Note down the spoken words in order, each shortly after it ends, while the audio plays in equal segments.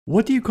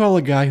What do you call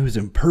a guy who's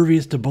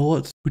impervious to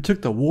bullets, who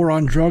took the war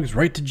on drugs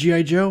right to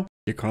G.I. Joe?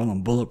 You call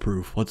him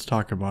bulletproof. Let's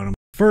talk about him.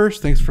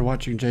 First, thanks for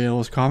watching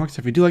JL's Comics.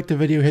 If you do like the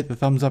video, hit the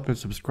thumbs up and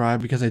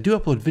subscribe because I do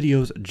upload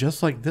videos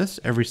just like this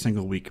every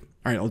single week.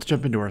 Alright, let's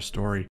jump into our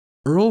story.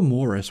 Earl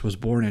Morris was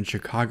born in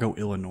Chicago,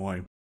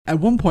 Illinois. At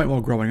one point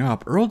while growing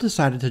up, Earl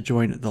decided to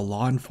join the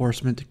law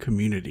enforcement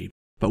community.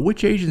 But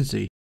which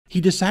agency? He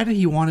decided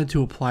he wanted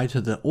to apply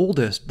to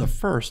the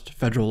first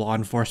federal law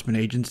enforcement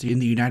agency in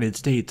the United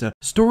States, a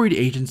storied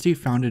agency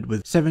founded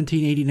with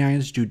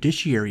 1789's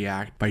Judiciary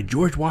Act by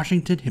George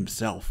Washington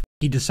himself.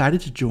 He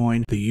decided to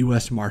join the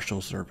U.S.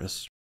 Marshal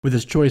Service. With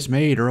his choice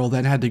made, Earl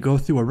then had to go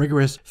through a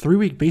rigorous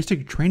 3-week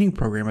basic training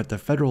program at the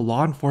Federal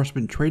Law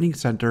Enforcement Training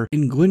Center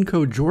in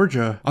Glencoe,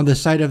 Georgia, on the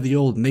site of the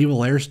old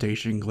Naval Air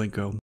Station,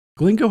 Glencoe.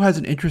 Glencoe has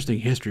an interesting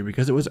history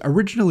because it was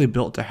originally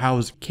built to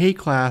house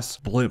K-class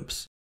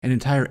blimps, an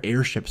entire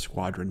airship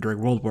squadron during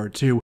World War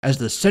II, as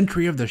the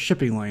sentry of the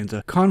shipping lanes,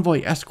 a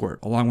convoy escort,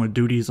 along with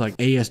duties like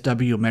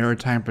ASW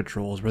maritime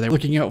patrols, where they were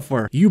looking out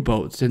for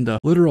U-boats in the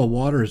literal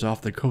waters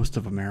off the coast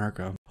of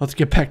America. Let's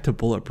get back to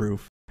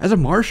Bulletproof. As a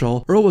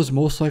marshal, Earl was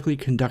most likely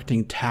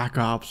conducting TAC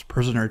ops,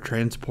 prisoner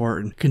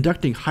transport, and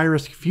conducting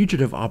high-risk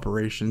fugitive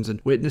operations and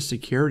witness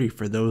security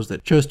for those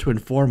that chose to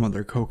inform on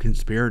their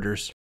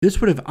co-conspirators. This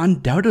would have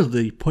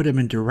undoubtedly put him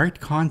in direct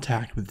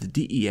contact with the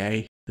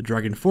DEA, the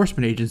Drug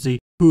Enforcement Agency,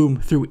 whom,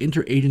 through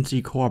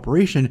interagency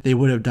cooperation, they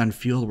would have done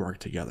fieldwork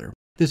together.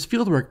 This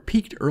fieldwork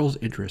piqued Earl's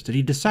interest, and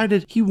he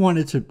decided he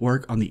wanted to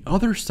work on the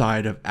other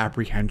side of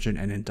apprehension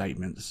and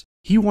indictments.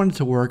 He wanted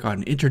to work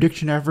on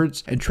interdiction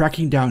efforts and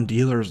tracking down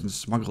dealers and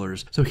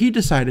smugglers, so he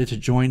decided to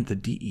join the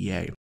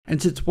DEA.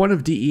 And since one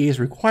of DEA's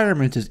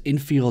requirements is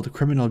in-field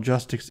criminal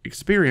justice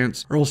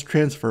experience, Earl's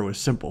transfer was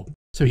simple.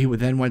 So he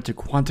then went to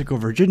Quantico,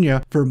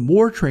 Virginia for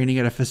more training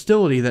at a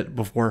facility that,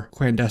 before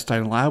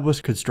clandestine lab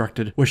was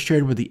constructed, was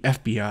shared with the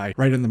FBI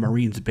right on the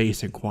Marines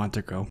base in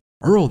Quantico.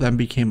 Earl then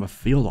became a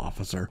field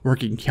officer,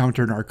 working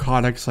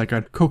counter-narcotics like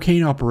on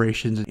cocaine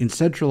operations in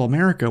Central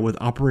America with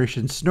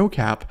Operation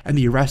Snowcap and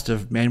the arrest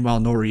of Manuel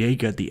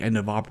Noriega at the end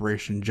of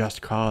Operation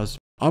Just Cause.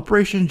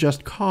 Operation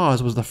Just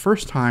Cause was the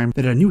first time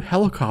that a new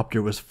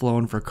helicopter was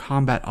flown for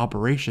combat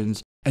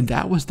operations, and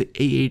that was the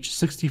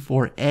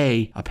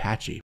AH-64A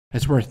Apache.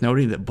 It's worth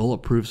noting that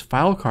Bulletproof's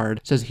file card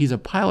says he's a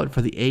pilot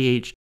for the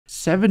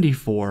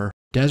AH-74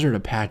 Desert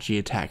Apache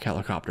attack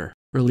helicopter,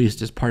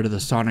 released as part of the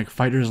Sonic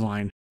Fighters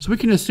line. So we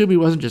can assume he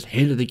wasn't just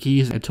handed the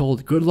keys and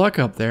told good luck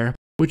up there,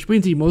 which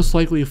means he most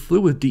likely flew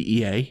with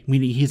DEA,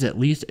 meaning he's at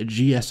least a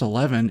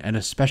GS-11 and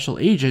a special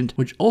agent,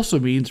 which also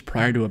means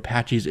prior to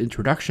Apache's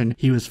introduction,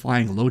 he was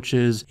flying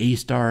Loaches,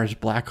 A-Stars,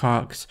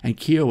 Blackhawks, and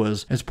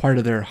Kiowas as part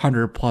of their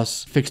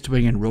 100-plus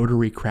fixed-wing and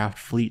rotary craft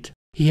fleet.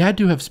 He had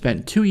to have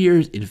spent 2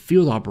 years in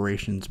field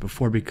operations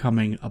before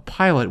becoming a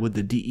pilot with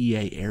the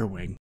DEA Air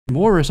Wing.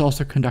 Morris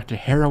also conducted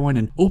heroin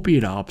and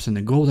opiate ops in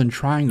the Golden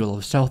Triangle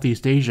of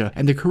Southeast Asia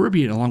and the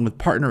Caribbean, along with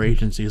partner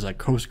agencies like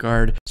Coast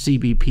Guard,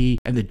 CBP,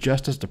 and the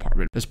Justice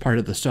Department as part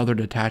of the Southern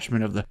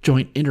Detachment of the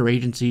Joint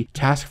Interagency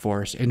Task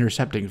Force,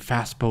 intercepting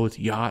fast boats,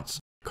 yachts,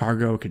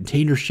 cargo,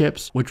 container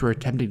ships, which were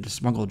attempting to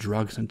smuggle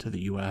drugs into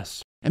the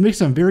U.S. It makes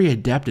him very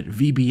adept at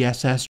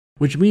VBSS,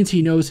 which means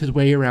he knows his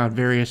way around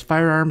various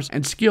firearms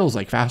and skills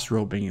like fast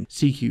roping and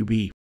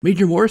CQB.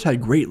 Major Morris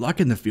had great luck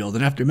in the field,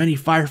 and after many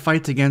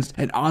firefights against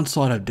an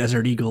onslaught of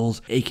Desert Eagles,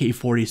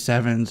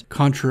 AK-47s,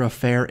 Contra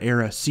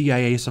Affair-era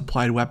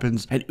CIA-supplied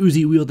weapons, and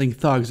Uzi-wielding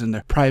thugs and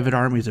the private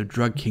armies of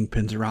drug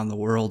kingpins around the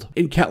world.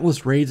 In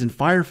countless raids and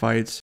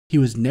firefights, he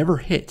was never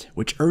hit,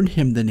 which earned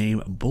him the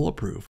name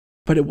Bulletproof.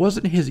 But it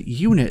wasn't his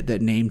unit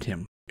that named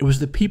him. It was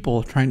the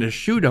people trying to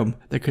shoot him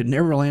that could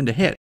never land a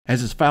hit.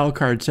 As his file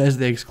card says,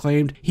 they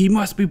exclaimed, "He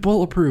must be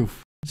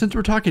bulletproof." Since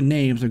we're talking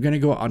names, I'm going to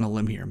go on a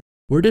limb here.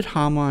 Where did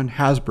Hama and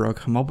Hasbro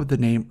come up with the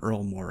name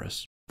Earl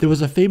Morris? There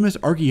was a famous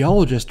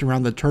archaeologist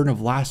around the turn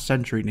of last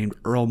century named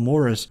Earl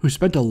Morris who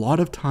spent a lot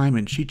of time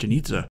in Chichen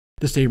Itza,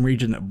 the same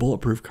region that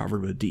Bulletproof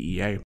covered with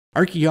DEA.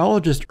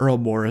 Archaeologist Earl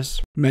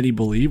Morris, many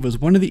believe, was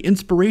one of the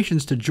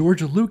inspirations to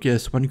George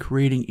Lucas when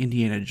creating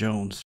Indiana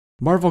Jones.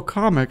 Marvel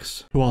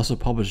Comics, who also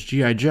published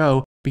G.I.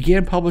 Joe,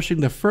 began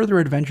publishing the Further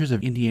Adventures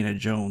of Indiana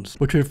Jones,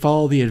 which would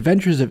follow the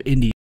adventures of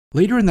Indy.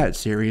 Later in that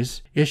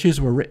series,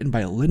 issues were written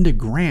by Linda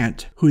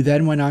Grant, who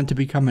then went on to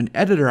become an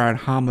editor on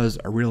Hama's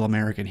A Real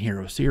American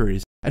Hero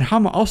series. And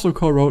Hama also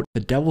co-wrote The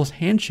Devil's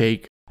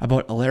Handshake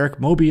about Alaric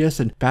Mobius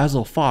and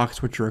Basil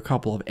Fawkes, which are a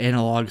couple of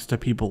analogs to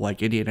people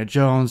like Indiana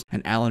Jones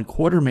and Alan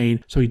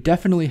Quatermain, so he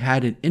definitely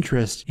had an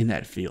interest in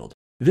that field.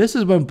 This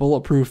is when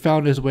Bulletproof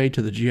found his way to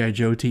the G.I.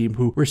 Joe team,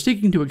 who were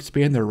seeking to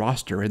expand their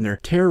roster and their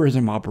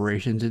terrorism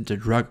operations into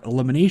drug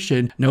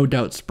elimination, no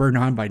doubt spurred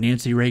on by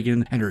Nancy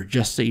Reagan and her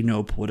Just Say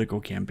No political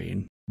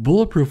campaign.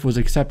 Bulletproof was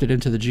accepted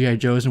into the G.I.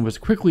 Joes and was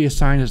quickly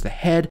assigned as the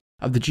head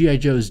of the G.I.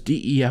 Joe's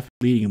DEF,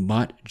 leading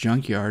Mutt,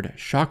 Junkyard,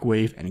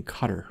 Shockwave, and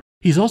Cutter.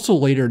 He's also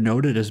later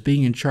noted as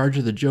being in charge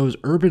of the Joe's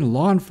urban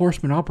law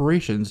enforcement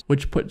operations,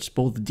 which puts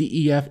both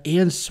DEF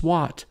and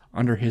SWAT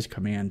under his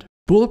command.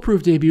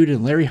 Bulletproof debuted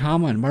in Larry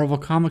Hama and Marvel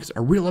Comics'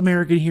 A Real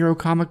American Hero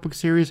comic book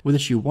series with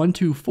issue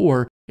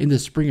 124 in the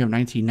spring of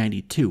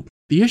 1992.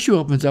 The issue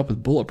opens up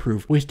with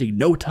Bulletproof wasting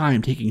no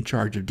time taking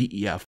charge of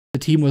DEF. The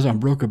team was on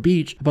Broca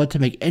Beach, about to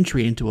make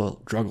entry into a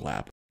drug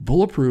lab.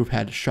 Bulletproof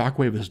had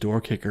Shockwave as door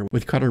kicker,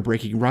 with Cutter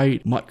breaking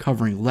right, Mutt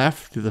covering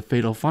left through the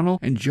fatal funnel,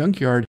 and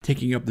Junkyard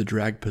taking up the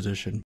drag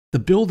position. The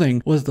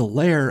building was the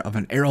lair of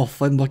an Errol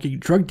Flynn-looking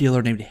drug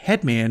dealer named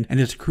Headman and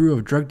his crew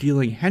of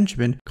drug-dealing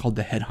henchmen called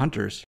the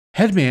Headhunters.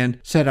 Headman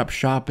set up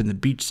shop in the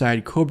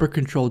beachside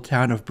Cobra-controlled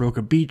town of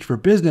Broca Beach for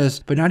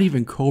business, but not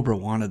even Cobra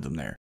wanted them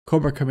there.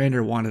 Cobra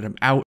Commander wanted him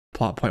out,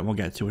 plot point we'll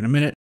get to in a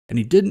minute, and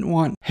he didn't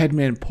want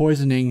Headman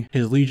poisoning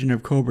his legion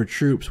of Cobra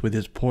troops with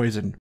his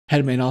poison.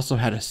 Headman also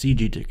had a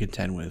CG to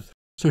contend with.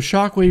 So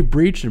Shockwave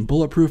breached and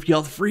Bulletproof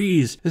yelled,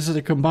 "Freeze!" This is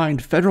a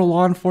combined federal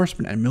law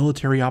enforcement and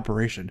military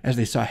operation, as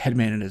they saw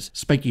Headman and his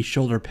spiky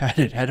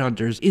shoulder-padded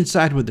headhunters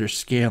inside with their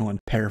scale and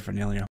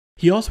paraphernalia.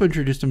 He also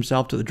introduced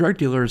himself to the drug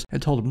dealers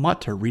and told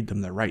Mutt to read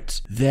them their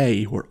rights.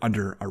 They were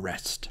under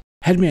arrest.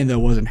 Headman, though,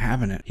 wasn't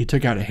having it. He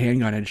took out a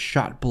handgun and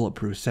shot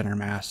Bulletproof center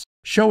mass,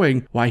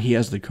 showing why he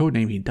has the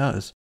codename he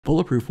does.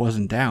 Bulletproof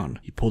wasn't down.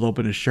 He pulled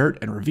open his shirt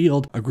and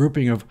revealed a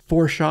grouping of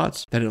 4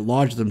 shots that had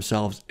lodged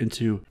themselves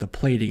into the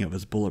plating of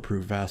his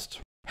bulletproof vest.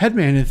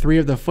 Headman and 3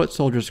 of the foot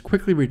soldiers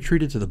quickly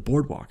retreated to the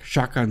boardwalk,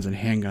 shotguns and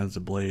handguns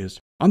ablaze.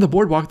 On the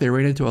boardwalk, they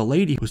ran into a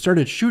lady who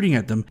started shooting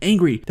at them,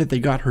 angry that they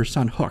got her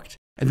son hooked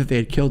and that they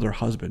had killed her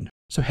husband.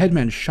 So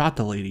Headman shot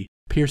the lady,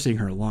 piercing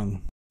her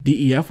lung.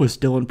 DEF was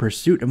still in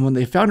pursuit, and when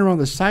they found her on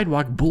the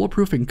sidewalk,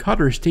 Bulletproof and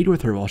Cutter stayed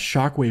with her while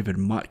Shockwave and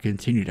Mutt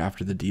continued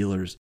after the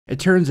dealers. It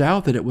turns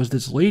out that it was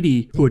this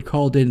lady who had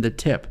called in the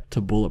tip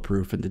to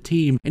Bulletproof and the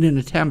team in an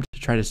attempt to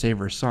try to save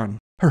her son.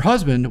 Her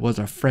husband was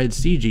a Fred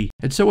CG,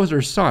 and so was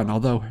her son,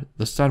 although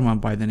the son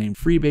went by the name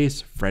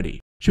Freebase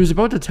Freddy. She was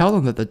about to tell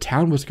them that the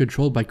town was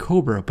controlled by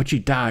Cobra, but she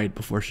died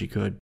before she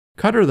could.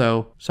 Cutter,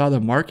 though, saw the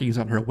markings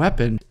on her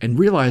weapon and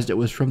realized it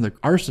was from the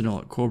arsenal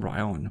at Cobra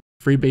Island.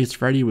 Freebase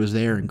Freddy was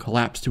there and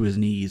collapsed to his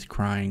knees,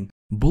 crying.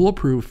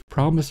 Bulletproof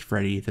promised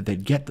Freddy that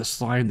they'd get the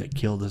slime that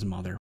killed his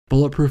mother.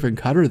 Bulletproof and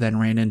Cutter then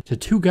ran into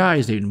 2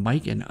 guys named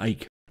Mike and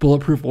Ike.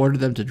 Bulletproof ordered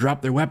them to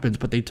drop their weapons,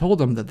 but they told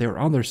them that they were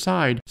on their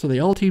side, so they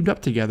all teamed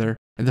up together,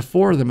 and the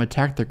 4 of them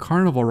attacked the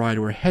carnival ride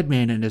where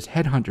Headman and his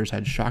headhunters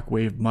had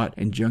Shockwave, Mutt,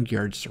 and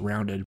Junkyard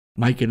surrounded.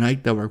 Mike and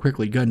Ike, though, were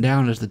quickly gunned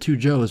down as the 2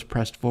 Joes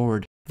pressed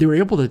forward. They were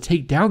able to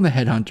take down the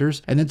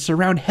headhunters and then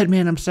surround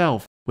Headman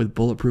himself, with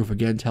Bulletproof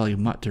again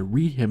telling Mutt to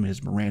read him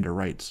his Miranda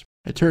rights.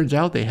 It turns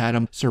out they had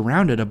him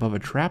surrounded above a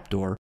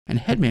trapdoor, and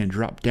Headman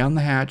dropped down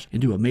the hatch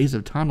into a maze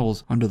of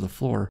tunnels under the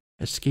floor,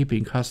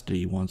 escaping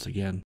custody once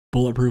again.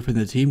 Bulletproof and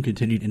the team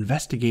continued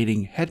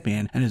investigating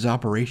Headman and his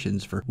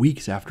operations for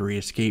weeks after he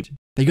escaped.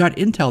 They got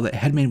intel that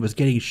Headman was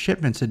getting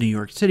shipments in New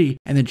York City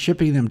and then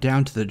shipping them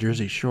down to the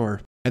Jersey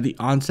Shore. At the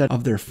onset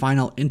of their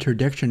final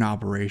interdiction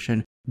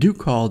operation, Duke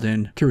called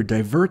in to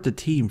divert the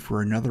team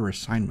for another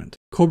assignment.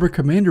 Cobra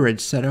Commander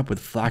had set up with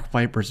flak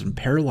vipers and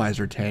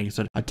paralyzer tanks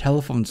at a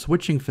telephone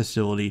switching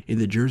facility in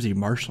the Jersey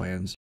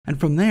marshlands. And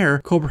from there,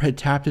 Cobra had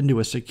tapped into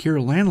a secure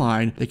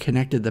landline that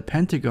connected the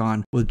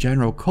Pentagon with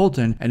General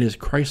Colton and his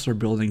Chrysler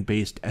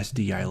Building-based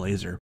SDI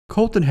laser.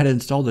 Colton had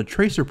installed a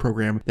tracer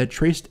program that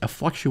traced a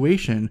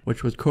fluctuation,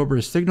 which was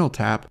Cobra's signal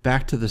tap,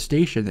 back to the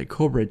station that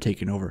Cobra had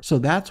taken over. So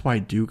that's why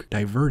Duke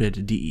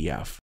diverted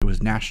DEF. It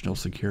was national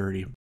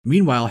security.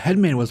 Meanwhile,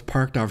 Headman was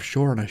parked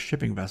offshore on a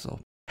shipping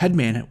vessel.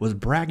 Headman was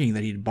bragging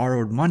that he'd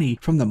borrowed money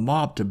from the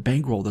mob to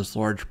bankroll this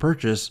large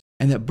purchase,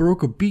 and that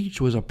Broca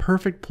Beach was a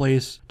perfect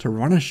place to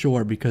run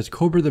ashore because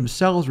Cobra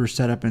themselves were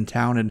set up in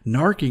town and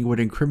narking would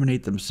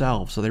incriminate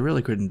themselves, so they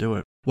really couldn't do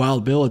it.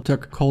 Wild Bill had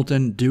took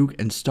Colton, Duke,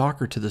 and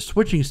Stalker to the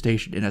switching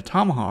station in a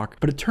Tomahawk,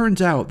 but it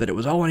turns out that it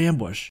was all an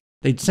ambush.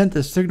 They'd sent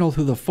the signal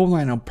through the phone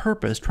line on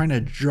purpose, trying to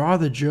draw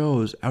the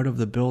Joes out of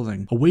the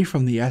building, away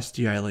from the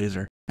SDI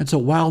laser. And so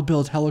Wild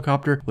Bill's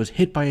helicopter was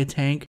hit by a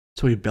tank,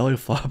 so he belly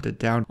flopped it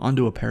down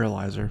onto a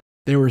paralyzer.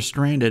 They were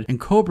stranded, and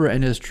Cobra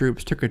and his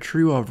troops took a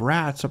trio of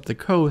rats up the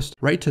coast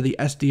right to the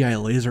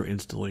SDI laser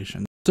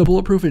installation. So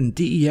Bulletproof and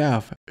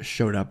DEF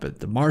showed up at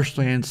the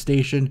marshland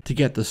station to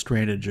get the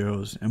stranded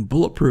Joes, and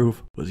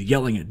Bulletproof was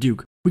yelling at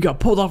Duke, "We got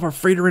pulled off our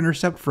freighter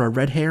intercept for a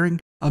red herring?"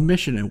 A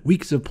mission and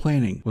weeks of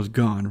planning was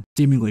gone,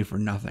 seemingly for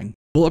nothing.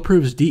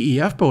 Bulletproof's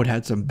DEF boat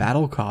had some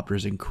battle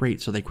copters and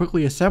crates, so they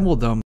quickly assembled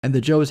them, and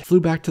the Joes flew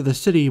back to the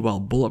city while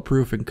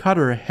Bulletproof and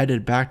Cutter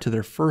headed back to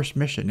their first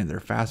mission in their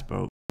fast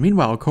boat.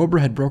 Meanwhile,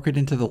 Cobra had broken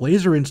into the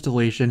laser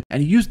installation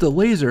and used the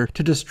laser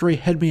to destroy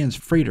Headman's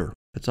freighter.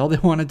 That's all they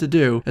wanted to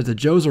do. As the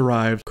Joes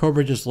arrived,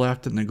 Cobra just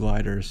left in the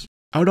gliders.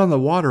 Out on the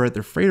water at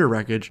their freighter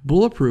wreckage,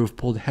 Bulletproof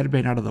pulled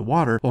Headman out of the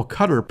water while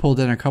Cutter pulled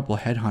in a couple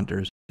of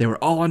headhunters. They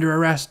were all under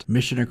arrest.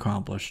 Mission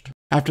accomplished.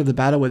 After the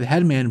battle with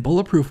Headman,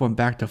 Bulletproof went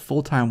back to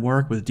full-time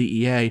work with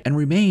DEA and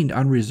remained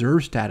on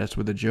reserve status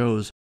with the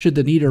Joes. Should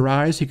the need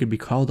arise, he could be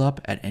called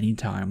up at any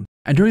time.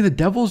 And during the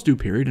Devil's Due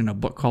period in a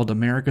book called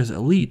America's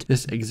Elite,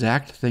 this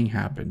exact thing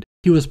happened.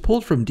 He was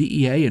pulled from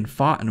DEA and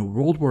fought in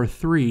World War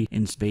III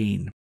in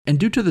Spain. And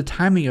due to the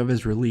timing of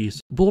his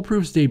release,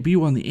 Bulletproof's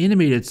debut on the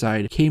animated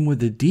side came with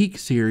the Deke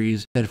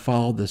series that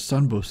followed the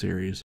Sunbow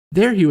series.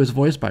 There he was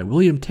voiced by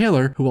William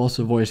Taylor, who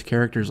also voiced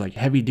characters like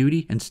Heavy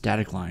Duty and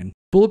Static Line.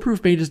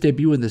 Bulletproof made his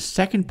debut in the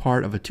second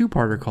part of a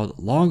two-parter called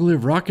Long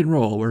Live Rock and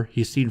Roll, where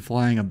he's seen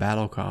flying a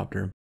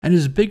battlecopter. And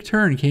his big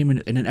turn came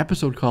in an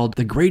episode called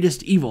The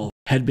Greatest Evil.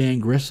 Headbang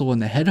Gristle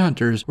and the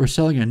Headhunters were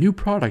selling a new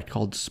product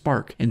called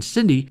Spark, and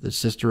Cindy, the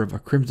sister of a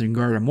Crimson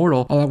Guard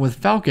immortal, along with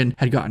Falcon,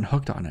 had gotten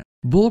hooked on it.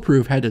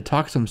 Bulletproof had to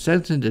talk some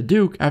sense into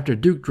Duke after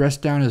Duke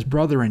dressed down his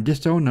brother and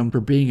disowned him for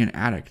being an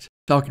addict.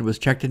 Falcon was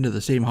checked into the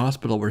same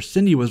hospital where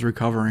Cindy was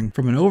recovering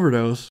from an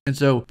overdose, and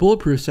so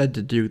Bulletproof said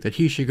to Duke that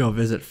he should go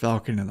visit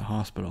Falcon in the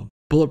hospital.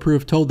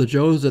 Bulletproof told the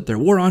Joes that their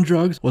war on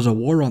drugs was a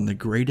war on the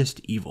greatest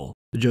evil.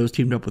 The Joes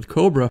teamed up with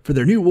Cobra for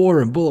their new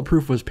war, and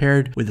Bulletproof was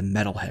paired with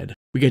Metalhead.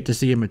 We get to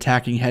see him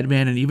attacking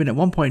Headman and even at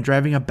one point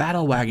driving a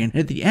battle wagon, and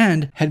at the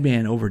end,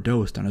 Headman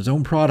overdosed on his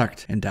own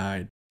product and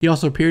died. He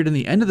also appeared in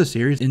the end of the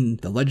series in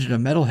The Legend of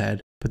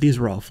Metalhead, but these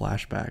were all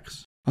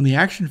flashbacks. On the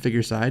action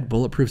figure side,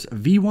 Bulletproof's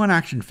V1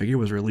 action figure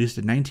was released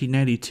in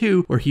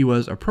 1992, where he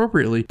was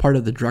appropriately part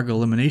of the Drug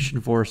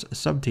Elimination Force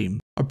sub-team.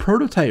 A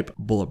prototype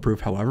Bulletproof,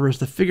 however, is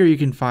the figure you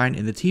can find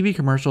in the TV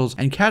commercials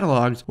and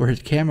catalogs where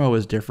his camo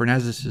is different,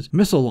 as is his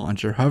missile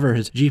launcher. However,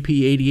 his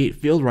GP-88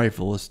 field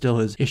rifle is still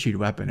his issued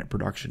weapon at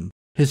production.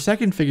 His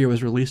second figure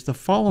was released the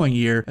following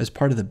year as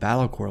part of the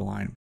Battle Corps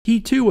line. He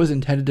too was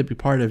intended to be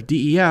part of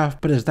DEF,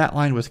 but as that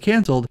line was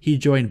cancelled, he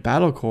joined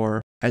Battle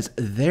Corps as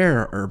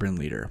their urban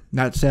leader.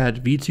 That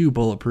said, V2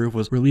 Bulletproof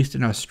was released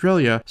in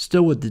Australia,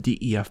 still with the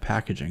DEF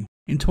packaging.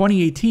 In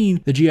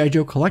 2018, the G.I.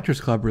 Joe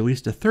Collectors Club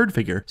released a third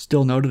figure,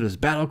 still noted as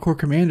Battle Corps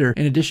Commander,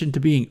 in addition to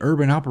being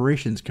Urban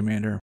Operations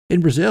Commander.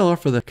 In Brazil,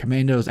 for the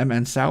Commandos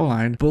MN Sao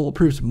line,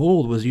 Bulletproof's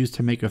mold was used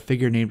to make a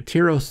figure named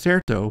Tiro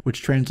Certo,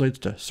 which translates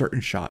to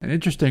certain shot, an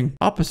interesting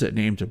opposite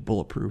name to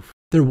Bulletproof.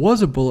 There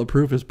was a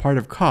Bulletproof as part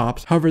of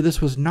Cops, however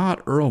this was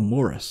not Earl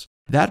Morris.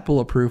 That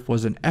Bulletproof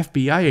was an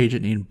FBI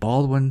agent named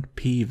Baldwin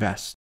P.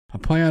 Vest. A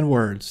play on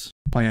words,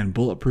 play on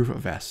Bulletproof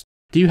Vest.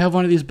 Do you have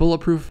one of these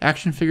Bulletproof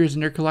action figures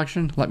in your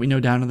collection? Let me know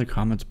down in the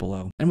comments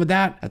below. And with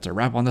that, that's a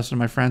wrap on this one,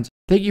 my friends.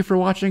 Thank you for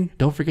watching.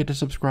 Don't forget to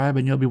subscribe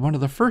and you'll be one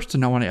of the first to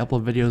know when I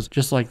upload videos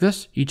just like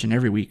this each and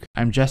every week.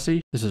 I'm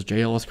Jesse, this is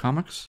JLS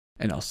Comics,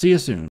 and I'll see you soon.